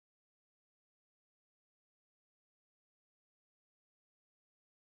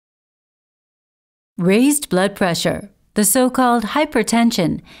Raised blood pressure, the so-called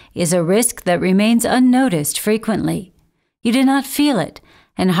hypertension, is a risk that remains unnoticed frequently. You do not feel it,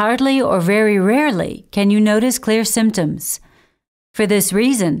 and hardly or very rarely can you notice clear symptoms. For this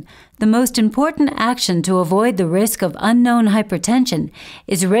reason, the most important action to avoid the risk of unknown hypertension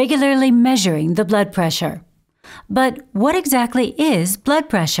is regularly measuring the blood pressure. But what exactly is blood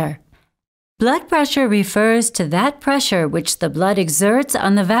pressure? Blood pressure refers to that pressure which the blood exerts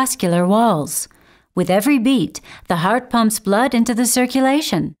on the vascular walls. With every beat, the heart pumps blood into the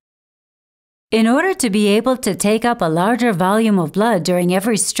circulation. In order to be able to take up a larger volume of blood during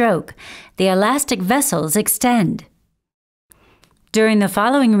every stroke, the elastic vessels extend. During the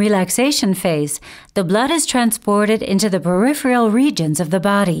following relaxation phase, the blood is transported into the peripheral regions of the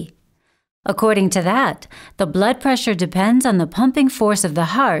body. According to that, the blood pressure depends on the pumping force of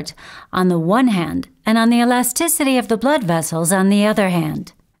the heart on the one hand and on the elasticity of the blood vessels on the other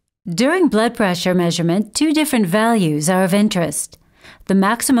hand. During blood pressure measurement, two different values are of interest: the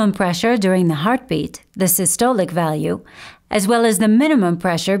maximum pressure during the heartbeat, the systolic value, as well as the minimum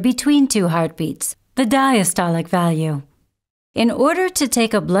pressure between two heartbeats, the diastolic value. In order to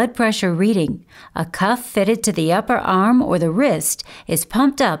take a blood pressure reading, a cuff fitted to the upper arm or the wrist is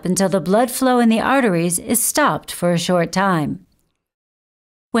pumped up until the blood flow in the arteries is stopped for a short time.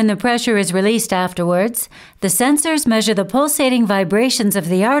 When the pressure is released afterwards, the sensors measure the pulsating vibrations of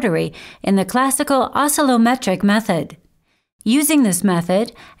the artery in the classical osillometric method. Using this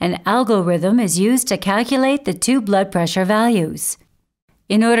method, an algorithm is used to calculate the two blood pressure values.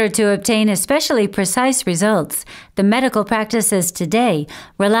 In order to obtain especially precise results, the medical practices today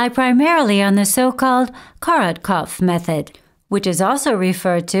rely primarily on the so-called Korotkov Method, which is also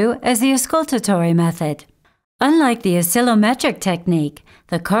referred to as the auscultatory method. Unlike the oscillometric technique,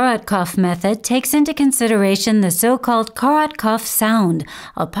 the Korotkov method takes into consideration the so-called Korotkov sound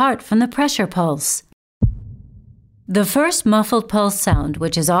apart from the pressure pulse. The first muffled pulse sound,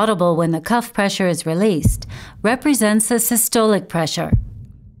 which is audible when the cuff pressure is released, represents the systolic pressure.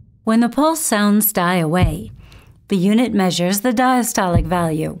 When the pulse sounds die away, the unit measures the diastolic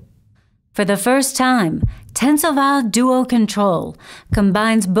value. For the first time, Tensoval Duo control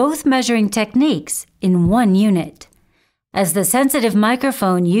combines both measuring techniques in one unit. As the sensitive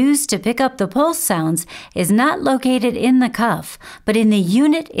microphone used to pick up the pulse sounds is not located in the cuff, but in the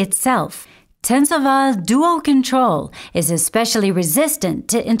unit itself, Tensoval Duo control is especially resistant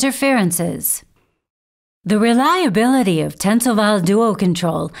to interferences. The reliability of Tensoval Duo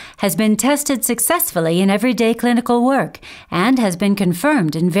control has been tested successfully in everyday clinical work and has been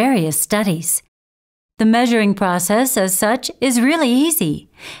confirmed in various studies. The measuring process as such is really easy.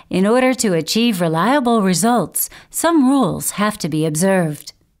 In order to achieve reliable results, some rules have to be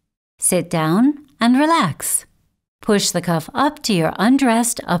observed. Sit down and relax. Push the cuff up to your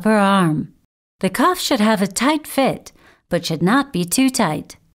undressed upper arm. The cuff should have a tight fit, but should not be too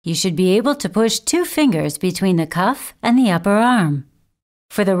tight. You should be able to push 2 fingers between the cuff and the upper arm.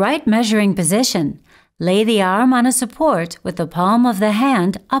 For the right measuring position, lay the arm on a support with the palm of the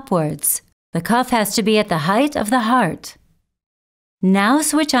hand upwards. The cuff has to be at the height of the heart. Now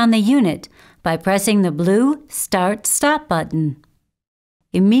switch on the unit by pressing the blue Start/Stop button.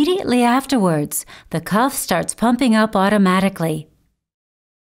 Immediately afterwards, the cuff starts pumping up automatically.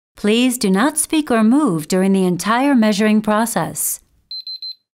 Please do not speak or move during the entire measuring process.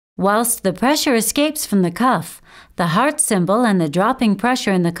 Whilst the pressure escapes from the cuff, the heart symbol and the dropping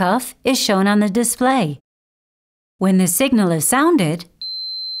pressure in the cuff is shown on the display. When the signal is sounded,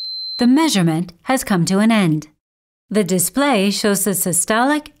 the measurement has come to an end. The display shows the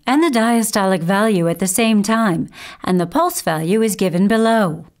systolic and the diastolic value at the same time, and the pulse value is given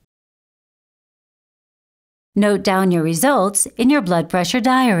below. Note down your results in your blood pressure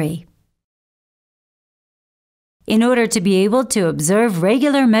diary. In order to be able to observe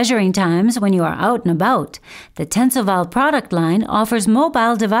regular measuring times when you are out and about, the Tensoval product line offers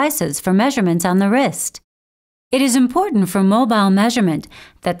mobile devices for measurements on the wrist. It is important for mobile measurement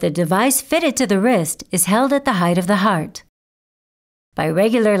that the device fitted to the wrist is held at the height of the heart. By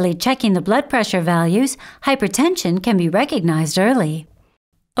regularly checking the blood pressure values, hypertension can be recognized early.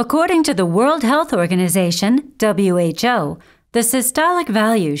 According to the World Health Organization, WHO, the systolic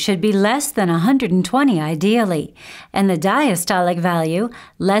value should be less than 120 ideally, and the diastolic value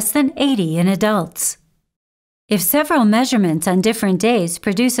less than 80 in adults. If several measurements on different days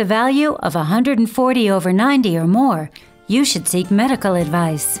produce a value of 140/90 or more, you should seek medical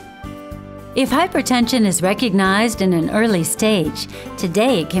advice. If hypertension is recognized in an early stage,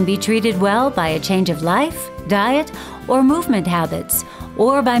 today it can be treated well by a change of life, diet, or movement habits,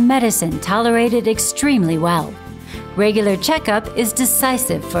 or by medicine tolerated extremely well. Regular checkup is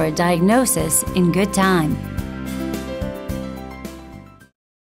decisive for a diagnosis in good time.